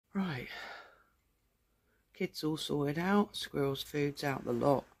Right, kids all sorted out, squirrels' food's out the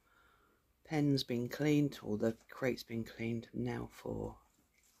lot, pen's been cleaned, or the crate's been cleaned. Now for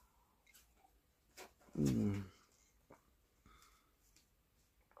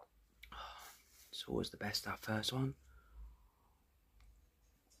it's always the best, that first one.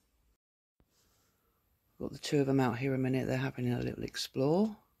 Got the two of them out here a minute, they're having a little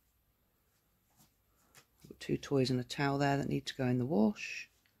explore. Got two toys and a towel there that need to go in the wash.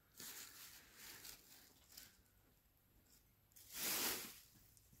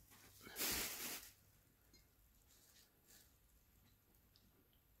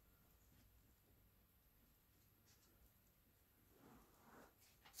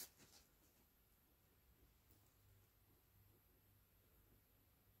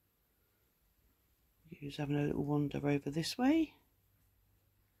 He's having a little wander over this way.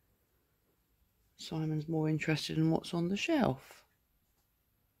 Simon's more interested in what's on the shelf.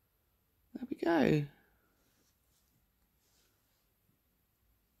 There we go.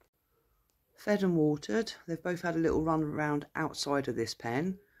 Fed and watered. They've both had a little run around outside of this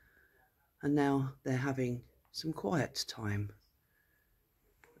pen, and now they're having some quiet time.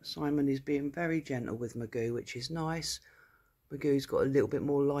 Simon is being very gentle with Magoo, which is nice. Magoo's got a little bit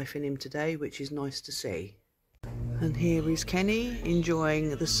more life in him today, which is nice to see. And here is Kenny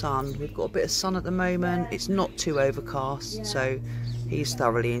enjoying the sun. We've got a bit of sun at the moment. It's not too overcast, so he's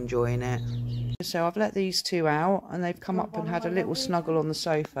thoroughly enjoying it. So I've let these two out and they've come up and had a little snuggle on the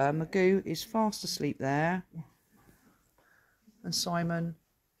sofa. Magoo is fast asleep there. And Simon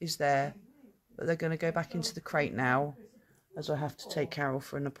is there. But they're going to go back into the crate now, as I have to take Carol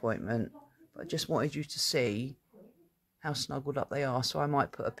for an appointment. But I just wanted you to see how snuggled up they are, so I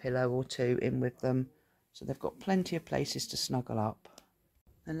might put a pillow or two in with them, so they've got plenty of places to snuggle up.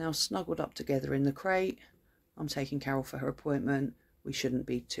 They're now snuggled up together in the crate. I'm taking Carol for her appointment. We shouldn't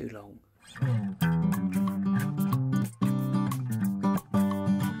be too long.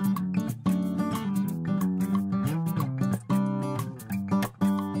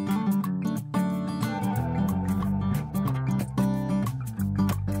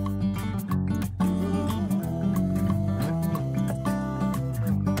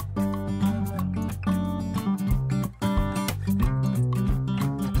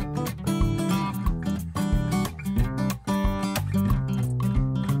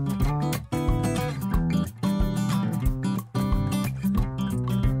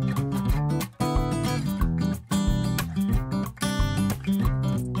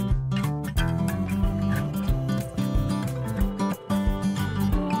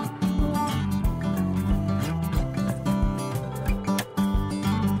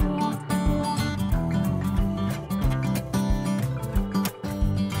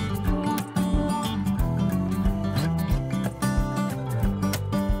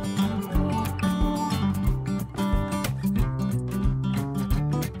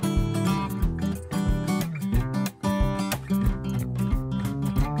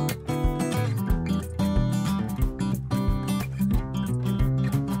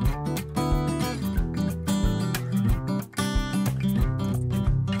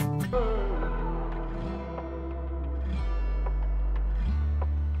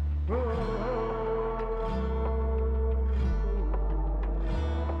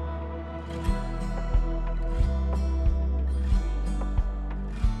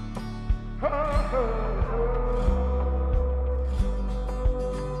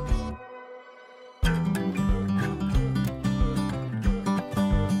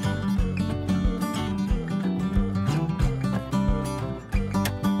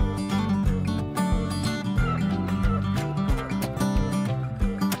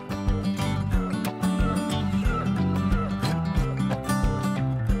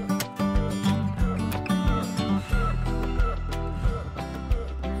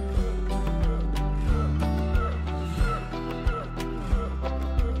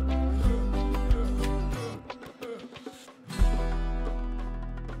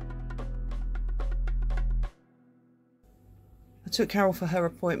 I took Carol for her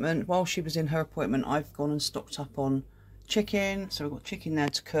appointment. While she was in her appointment, I've gone and stocked up on chicken. So we've got chicken there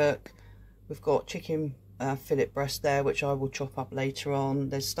to cook. We've got chicken fillet breast there, which I will chop up later on.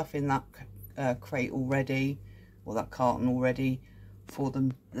 There's stuff in that crate already, or that carton already, for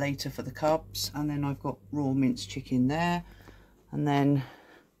them later for the cubs. And then I've got raw minced chicken there. And then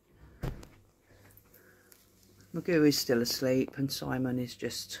Magoo is still asleep and Simon is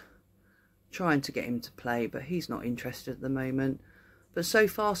just trying to get him to play, but he's not interested at the moment. But so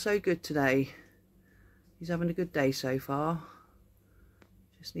far so good today. He's having a good day so far.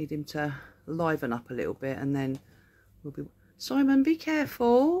 Just need him to liven up a little bit and then we'll be... Simon, be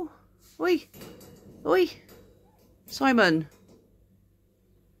careful. Oi, oi. Simon,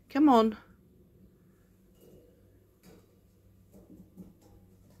 come on.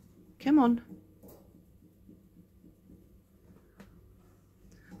 Come on.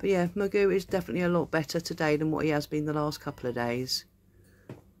 But yeah, Magoo is definitely a lot better today than what he has been the last couple of days.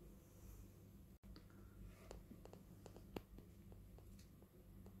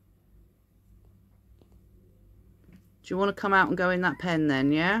 Do you want to come out and go in that pen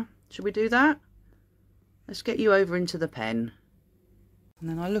then, yeah? Should we do that? Let's get you over into the pen. And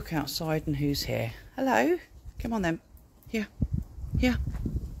then I look outside and who's here? Hello? Come on then. Here. Here.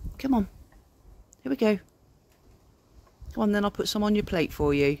 Come on. Here we go. Come on then, I'll put some on your plate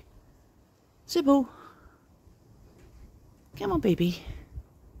for you. Cybil. Come on, baby.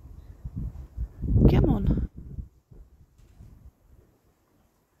 Come on.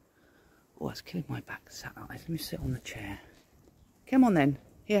 Oh, it's killing my back. Let me sit on the chair. Come on then.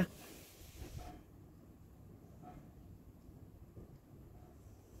 Here.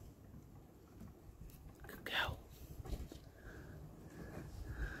 Good girl.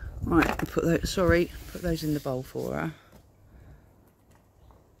 Right, I'll put those, sorry, put those in the bowl for her.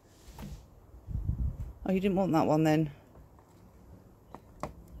 Oh, you didn't want that one then?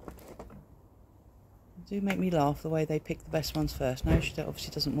 They do make me laugh the way they pick the best ones first. No, she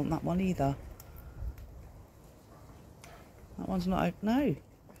obviously doesn't want that one either. That one's not, no.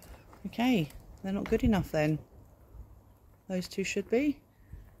 Okay, they're not good enough then. Those two should be.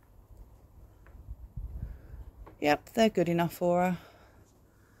 Yep, they're good enough for her.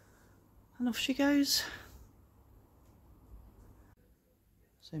 And off she goes.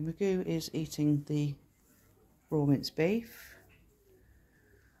 So Magoo is eating the raw minced beef.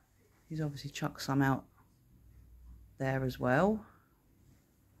 He's obviously chucked some out there as well.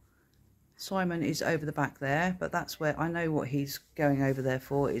 Simon is over the back there, but that's where I know what he's going over there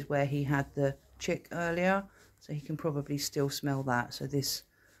for, is where he had the chick earlier, so he can probably still smell that. So this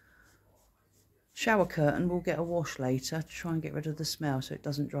shower curtain will get a wash later to try and get rid of the smell so it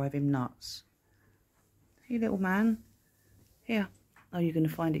doesn't drive him nuts. Hey little man, here. Oh, you're going to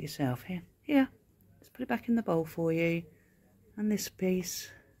find it yourself. Here, here. Let's put it back in the bowl for you. And this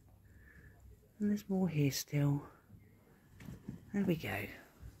piece. And there's more here still. There we go.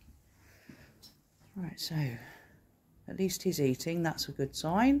 Right, so at least he's eating. That's a good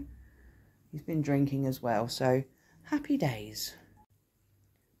sign. He's been drinking as well, so happy days.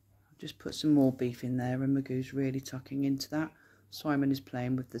 I've just put some more beef in there and Magoo's really tucking into that. Simon is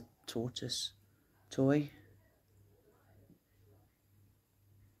playing with the tortoise toy.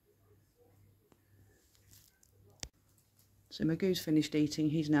 So Magoo's finished eating,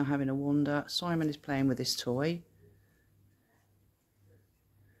 he's now having a wander. Simon is playing with his toy.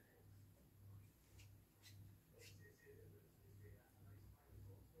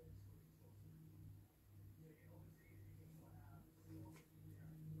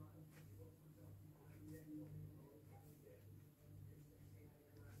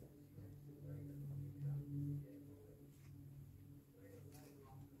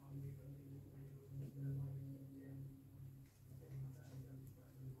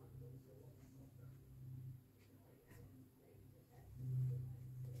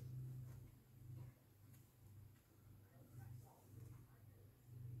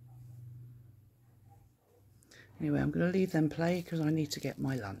 Anyway, I'm going to leave them play because I need to get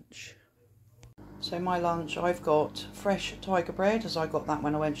my lunch. So my lunch, I've got fresh tiger bread, as I got that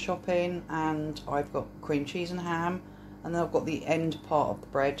when I went shopping, and I've got cream cheese and ham, and then I've got the end part of the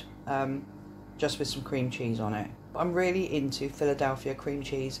bread just with some cream cheese on it. But I'm really into Philadelphia cream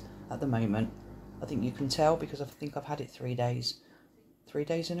cheese at the moment. I think you can tell because I think I've had it 3 days. 3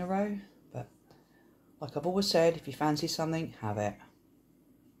 days in a row. But like I've always said, if you fancy something, have it.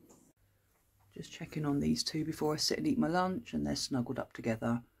 Just checking on these two before I sit and eat my lunch, and they're snuggled up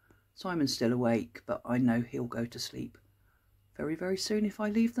together. Simon's still awake, but I know he'll go to sleep very, very soon if I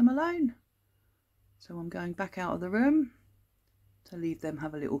leave them alone. So I'm going back out of the room to leave them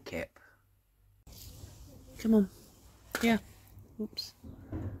have a little kip. Come on. Yeah. Oops.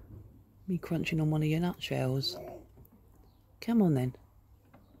 Me crunching on one of your nutshells. Come on then.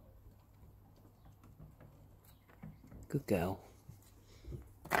 Good girl.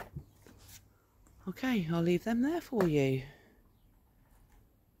 Okay, I'll leave them there for you.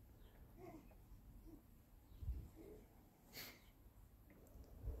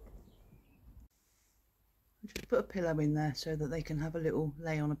 Just put a pillow in there so that they can have a little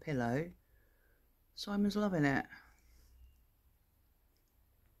lay on a pillow. Simon's loving it.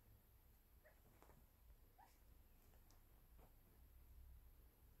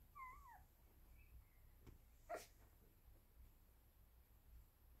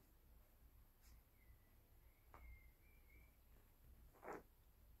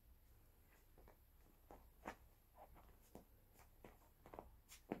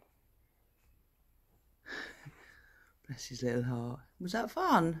 Bless his little heart. Was that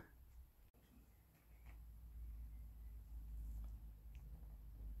fun?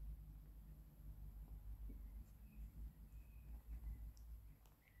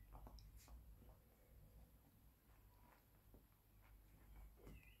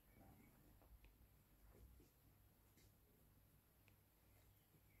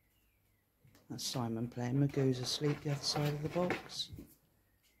 That's Simon playing. Magoo's asleep the other side of the box.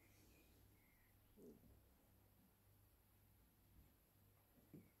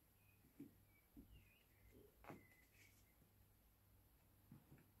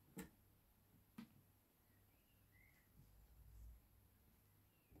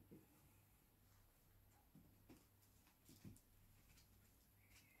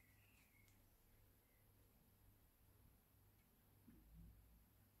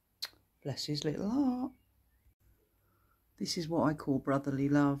 Bless his little heart. This is what I call brotherly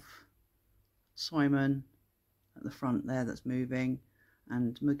love. Simon at the front there that's moving,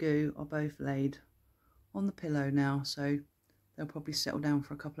 and Magoo are both laid on the pillow now, so they'll probably settle down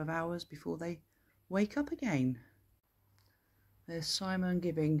for a couple of hours before they wake up again. There's Simon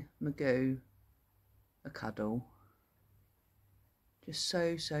giving Magoo a cuddle. Just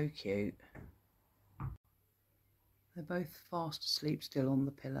so cute. They're both fast asleep still on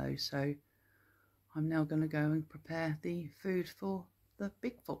the pillow, so I'm now going to go and prepare the food for the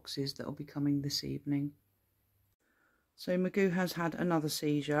big foxes that will be coming this evening. So Magoo has had another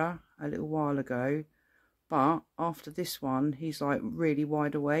seizure a little while ago, but after this one he's like really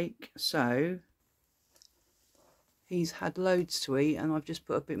wide awake, so he's had loads to eat and I've just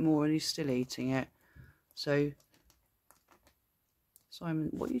put a bit more and he's still eating it. So Simon,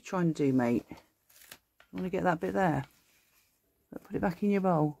 what are you trying to do, mate? You want to get that bit there? Put it back in your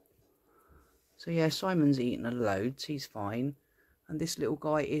bowl. So yeah, Simon's eaten a loads, he's fine. And this little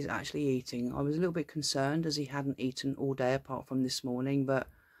guy is actually eating. I was a little bit concerned as he hadn't eaten all day apart from this morning, but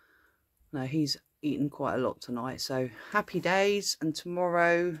no, he's eaten quite a lot tonight. So happy days, and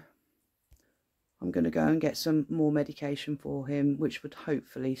tomorrow I'm going to go and get some more medication for him, which would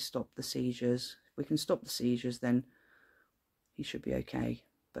hopefully stop the seizures. If we can stop the seizures, then he should be okay.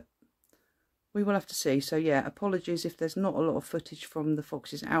 But we will have to see. So yeah, apologies if there's not a lot of footage from the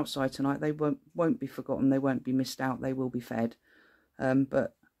foxes outside tonight. They won't be forgotten. They won't be missed out. They will be fed.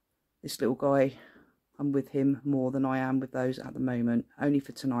 But this little guy, I'm with him more than I am with those at the moment. Only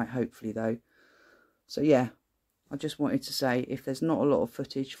for tonight, hopefully, though. So yeah, I just wanted to say, if there's not a lot of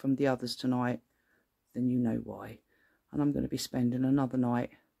footage from the others tonight, then you know why. And I'm going to be spending another night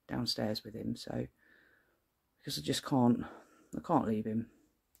downstairs with him. So, because I just can't leave him.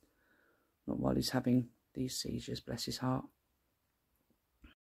 Not while he's having these seizures, bless his heart.